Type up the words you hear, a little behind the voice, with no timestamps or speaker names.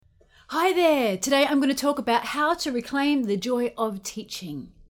Hi there! Today I'm going to talk about how to reclaim the joy of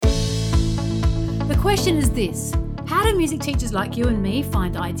teaching. The question is this: how do music teachers like you and me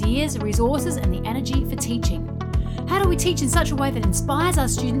find ideas, resources and the energy for teaching? How do we teach in such a way that inspires our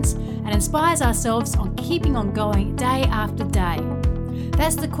students and inspires ourselves on keeping on going day after day?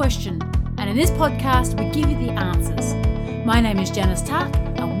 That's the question, and in this podcast we give you the answers. My name is Janice Tuck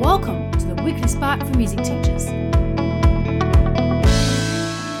and welcome to the Weekly Spark for Music Teachers.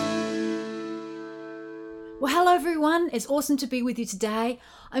 Well, hello everyone. It's awesome to be with you today.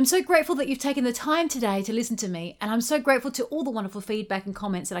 I'm so grateful that you've taken the time today to listen to me, and I'm so grateful to all the wonderful feedback and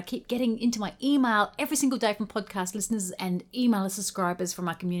comments that I keep getting into my email every single day from podcast listeners and email subscribers from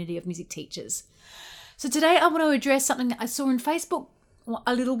our community of music teachers. So today I want to address something that I saw on Facebook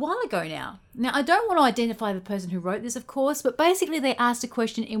a little while ago now. Now, I don't want to identify the person who wrote this, of course, but basically they asked a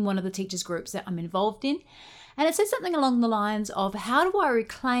question in one of the teachers groups that I'm involved in, and it said something along the lines of, how do I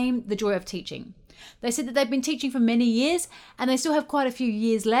reclaim the joy of teaching? They said that they've been teaching for many years and they still have quite a few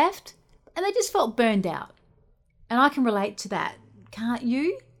years left and they just felt burned out. And I can relate to that, can't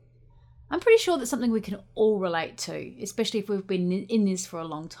you? I'm pretty sure that's something we can all relate to, especially if we've been in this for a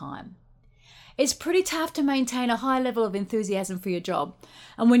long time. It's pretty tough to maintain a high level of enthusiasm for your job.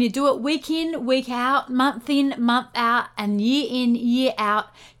 And when you do it week in, week out, month in, month out, and year in, year out,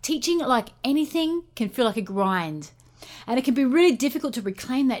 teaching like anything can feel like a grind. And it can be really difficult to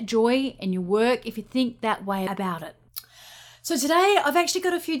reclaim that joy in your work if you think that way about it. So today I've actually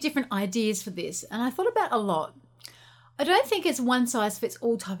got a few different ideas for this, and I thought about a lot. I don't think it's one size fits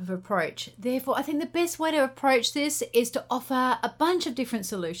all type of approach. Therefore, I think the best way to approach this is to offer a bunch of different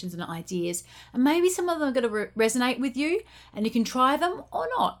solutions and ideas, and maybe some of them are going to resonate with you and you can try them or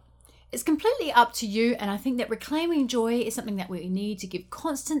not. It's completely up to you, and I think that reclaiming joy is something that we need to give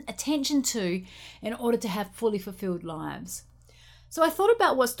constant attention to in order to have fully fulfilled lives. So I thought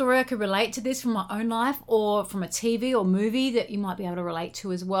about what story I could relate to this from my own life or from a TV or movie that you might be able to relate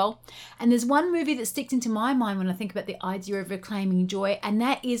to as well. And there's one movie that sticks into my mind when I think about the idea of reclaiming joy, and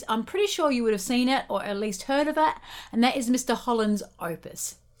that is, I'm pretty sure you would have seen it or at least heard of it, and that is Mr. Holland's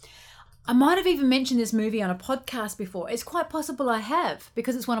Opus. I might have even mentioned this movie on a podcast before. It's quite possible I have,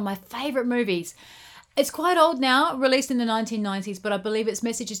 because it's one of my favourite movies. It's quite old now, released in the 1990s, but I believe its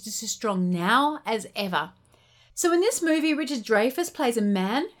message is just as strong now as ever. So in this movie, Richard Dreyfuss plays a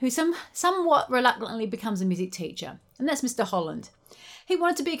man who somewhat reluctantly becomes a music teacher, and that's Mr. Holland. He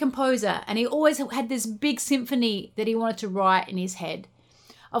wanted to be a composer, and he always had this big symphony that he wanted to write in his head.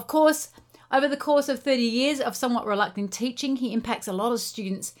 Of course, over the course of 30 years of somewhat reluctant teaching, he impacts a lot of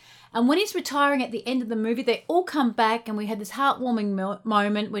students. And when he's retiring at the end of the movie, they all come back and we had this heartwarming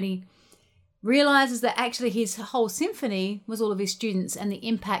moment when he realizes that actually his whole symphony was all of his students and the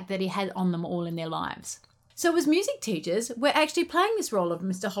impact that he had on them all in their lives. So as music teachers, we're actually playing this role of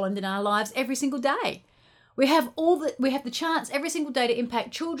Mr. Holland in our lives every single day. We have the chance every single day to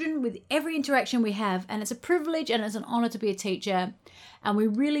impact children with every interaction we have, and it's a privilege and it's an honor to be a teacher. And we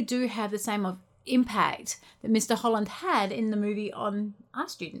really do have the same impact that Mr. Holland had in the movie on our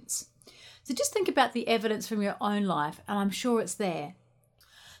students. So just think about the evidence from your own life, and I'm sure it's there.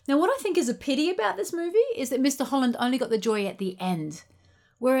 Now, what I think is a pity about this movie is that Mr. Holland only got the joy at the end,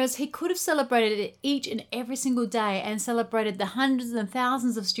 whereas he could have celebrated it each and every single day and celebrated the hundreds and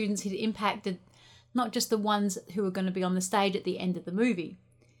thousands of students he'd impacted, not just the ones who were going to be on the stage at the end of the movie.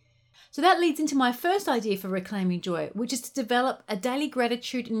 So that leads into my first idea for reclaiming joy, which is to develop a daily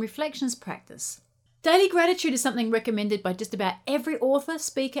gratitude and reflections practice. Daily gratitude is something recommended by just about every author,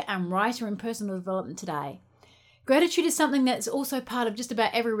 speaker, and writer in personal development today. Gratitude is something that's also part of just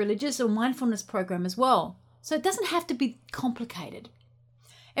about every religious or mindfulness program as well. So it doesn't have to be complicated.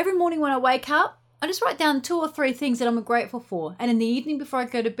 Every morning when I wake up, I just write down 2 or 3 things that I'm grateful for. And in the evening before I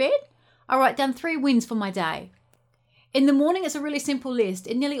go to bed, I write down 3 wins for my day. In the morning, it's a really simple list.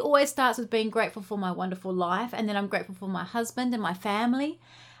 It nearly always starts with being grateful for my wonderful life, and then I'm grateful for my husband and my family,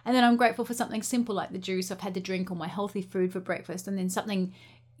 and then I'm grateful for something simple like the juice I've had to drink or my healthy food for breakfast, and then something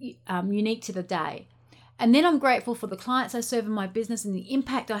unique to the day. And then I'm grateful for the clients I serve in my business and the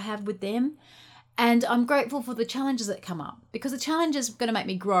impact I have with them, and I'm grateful for the challenges that come up, because the challenge is going to make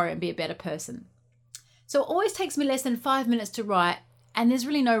me grow and be a better person. So it always takes me less than 5 minutes to write, and there's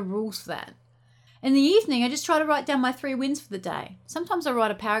really no rules for that. In the evening, I just try to write down my 3 wins for the day. Sometimes I write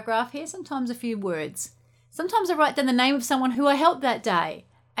a paragraph here, sometimes a few words. Sometimes I write down the name of someone who I helped that day,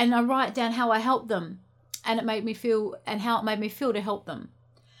 and I write down how I helped them, and how it made me feel to help them.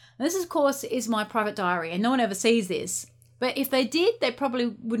 And this, of course, is my private diary, and no one ever sees this. But if they did, they probably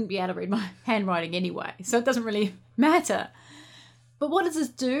wouldn't be able to read my handwriting anyway, so it doesn't really matter. But what does this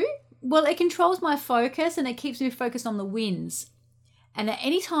do? Well, it controls my focus and it keeps me focused on the wins. And at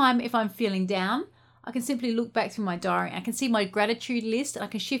any time, if I'm feeling down, I can simply look back through my diary. I can see my gratitude list and I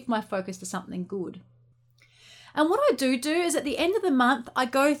can shift my focus to something good. And what I do is at the end of the month, I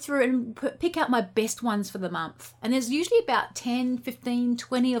go through and pick out my best ones for the month. And there's usually about 10, 15,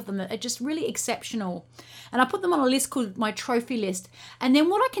 20 of them that are just really exceptional. And I put them on a list called my trophy list. And then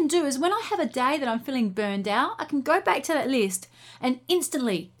what I can do is when I have a day that I'm feeling burned out, I can go back to that list and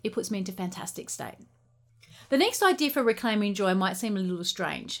instantly it puts me into fantastic state. The next idea for reclaiming joy might seem a little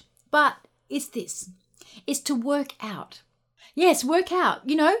strange, but it's this. It's to work out. Yes, work out,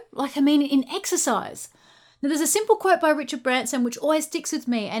 in exercise. Now, there's a simple quote by Richard Branson which always sticks with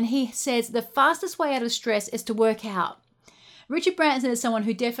me, and he says, the fastest way out of stress is to work out. Richard Branson is someone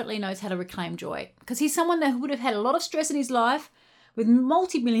who definitely knows how to reclaim joy because he's someone that would have had a lot of stress in his life with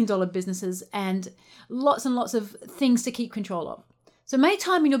multi-million-dollar businesses and lots of things to keep control of. So make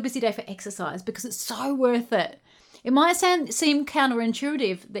time in your busy day for exercise because it's so worth it. It might seem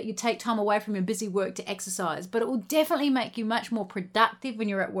counterintuitive that you take time away from your busy work to exercise, but it will definitely make you much more productive when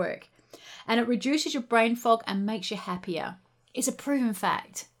you're at work. And it reduces your brain fog and makes you happier. It's a proven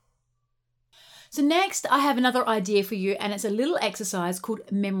fact. So next, I have another idea for you, and it's a little exercise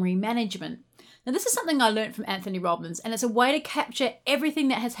called memory management. Now, this is something I learned from Anthony Robbins, and it's a way to capture everything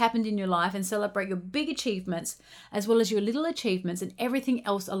that has happened in your life and celebrate your big achievements as well as your little achievements and everything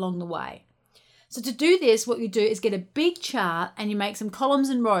else along the way. So to do this, what you do is get a big chart and you make some columns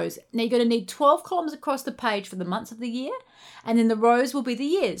and rows. Now, you're going to need 12 columns across the page for the months of the year, and then the rows will be the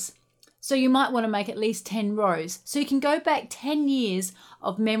years. So you might want to make at least 10 rows so you can go back 10 years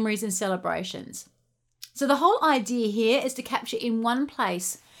of memories and celebrations. So the whole idea here is to capture in one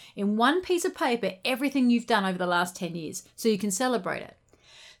place, in one piece of paper, everything you've done over the last 10 years so you can celebrate it.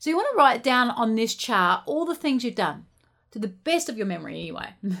 So you want to write down on this chart all the things you've done to the best of your memory anyway.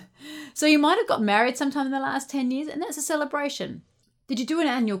 So you might have got married sometime in the last 10 years and that's a celebration. Did you do an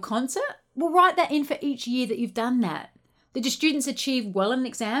annual concert? Well, write that in for each year that you've done that. Did your students achieve well in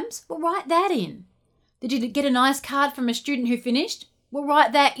exams? Well, write that in. Did you get a nice card from a student who finished? Well,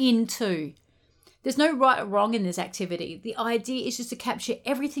 write that in too. There's no right or wrong in this activity. The idea is just to capture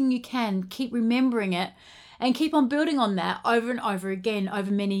everything you can, keep remembering it, and keep on building on that over and over again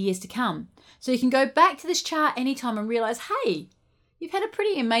over many years to come. So you can go back to this chart anytime and realize, hey, you've had a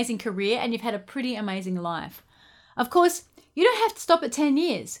pretty amazing career and you've had a pretty amazing life. Of course, you don't have to stop at 10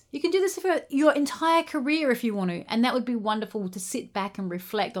 years. You can do this for your entire career if you want to, and that would be wonderful to sit back and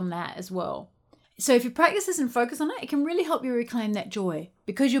reflect on that as well. So if you practice this and focus on it, it can really help you reclaim that joy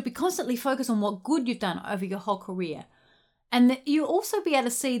because you'll be constantly focused on what good you've done over your whole career. And that you'll also be able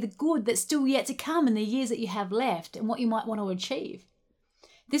to see the good that's still yet to come in the years that you have left and what you might want to achieve.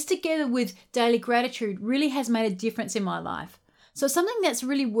 This together with daily gratitude really has made a difference in my life. So it's something that's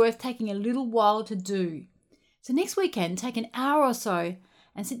really worth taking a little while to do. So next weekend, take an hour or so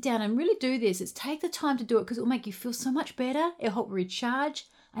and sit down and really do this. It's take the time to do it because it will make you feel so much better. It'll help recharge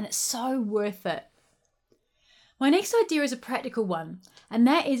and it's so worth it. My next idea is a practical one, and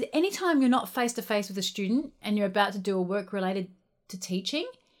that is anytime you're not face-to-face with a student and you're about to do a work related to teaching,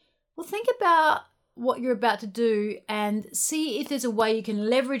 well, think about what you're about to do and see if there's a way you can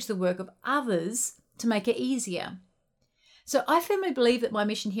leverage the work of others to make it easier. So I firmly believe that my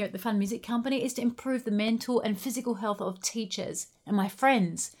mission here at the Fun Music Company is to improve the mental and physical health of teachers and my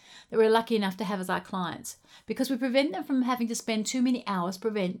friends that we're lucky enough to have as our clients because we prevent them from having to spend too many hours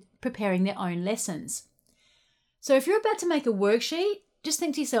preparing their own lessons. So if you're about to make a worksheet, just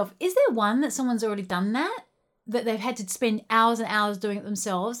think to yourself, is there one that someone's already done that they've had to spend hours and hours doing it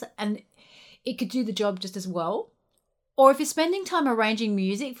themselves and it could do the job just as well? Or if you're spending time arranging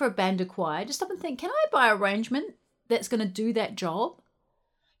music for a band or choir, just stop and think, can I buy an arrangement that's going to do that job?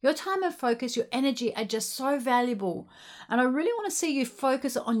 Your time and focus, your energy are just so valuable. And I really want to see you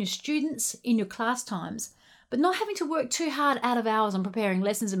focus on your students in your class times, but not having to work too hard out of hours on preparing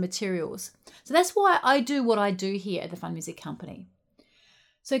lessons and materials. So that's why I do what I do here at the Fun Music Company.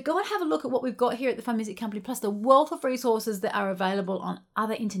 So go and have a look at what we've got here at the Fun Music Company, plus the wealth of resources that are available on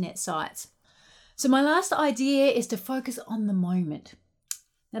other internet sites. So my last idea is to focus on the moment.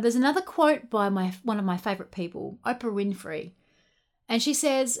 Now, there's another quote by one of my favorite people, Oprah Winfrey. And she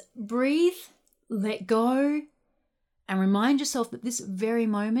says, breathe, let go, and remind yourself that this very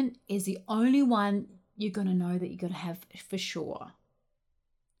moment is the only one you're going to know that you're going to have for sure.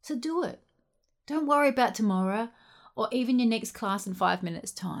 So do it. Don't worry about tomorrow or even your next class in 5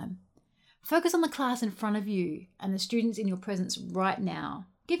 minutes' time. Focus on the class in front of you and the students in your presence right now.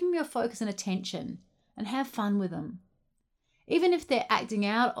 Give them your focus and attention and have fun with them. Even if they're acting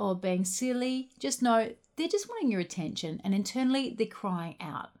out or being silly, just know they're just wanting your attention and internally they're crying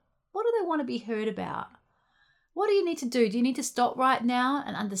out. What do they want to be heard about? What do you need to do? Do you need to stop right now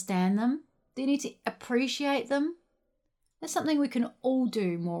and understand them? Do you need to appreciate them? That's something we can all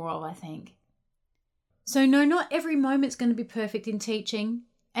do more of, I think. So no, not every moment's going to be perfect in teaching.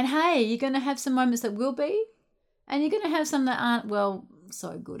 And hey, you're going to have some moments that will be, and you're going to have some that aren't, well,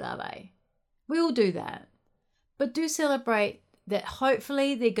 so good, are they? We all do that. But do celebrate that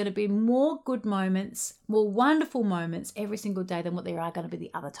hopefully there are going to be more good moments, more wonderful moments every single day than what there are going to be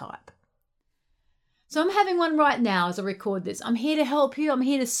the other type. So I'm having one right now as I record this. I'm here to help you. I'm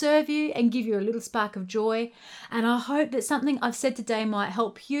here to serve you and give you a little spark of joy. And I hope that something I've said today might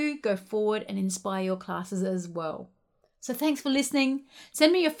help you go forward and inspire your classes as well. So thanks for listening.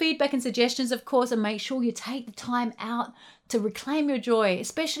 Send me your feedback and suggestions, of course, and make sure you take the time out to reclaim your joy,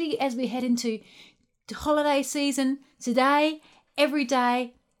 especially as we head into holiday season. Today, every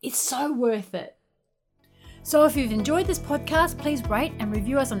day, it's so worth it. So if you've enjoyed this podcast, please rate and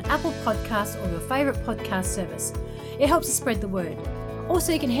review us on Apple Podcasts or your favourite podcast service. It helps us spread the word.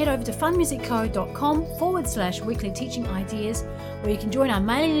 Also, you can head over to funmusicco.com/weekly teaching ideas, where you can join our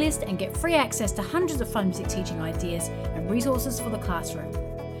mailing list and get free access to hundreds of fun music teaching ideas and resources for the classroom.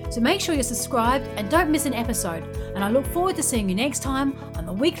 So make sure you're subscribed and don't miss an episode. And I look forward to seeing you next time on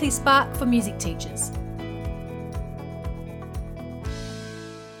the Weekly Spark for Music Teachers.